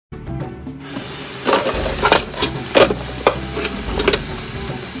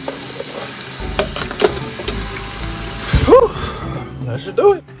Let's just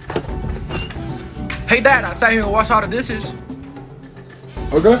do it. Hey Dad, I sat here and washed all the dishes.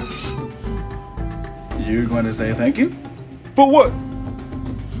 Okay. You're going to say thank you? For what?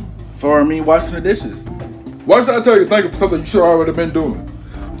 For me washing the dishes. Why should I tell you thank you for something you should already been doing?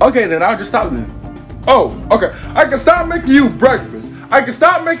 Okay, then I'll just stop then. Oh, okay. I can stop making you breakfast. I can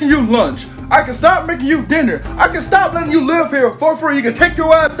stop making you lunch. I can stop making you dinner. I can stop letting you live here for free. You can take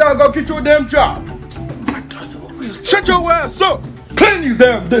your ass out and go get you a damn job. Shut your ass up. Clean these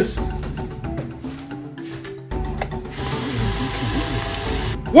damn dishes.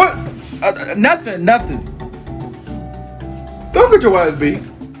 What? Nothing. Don't get your ass beat.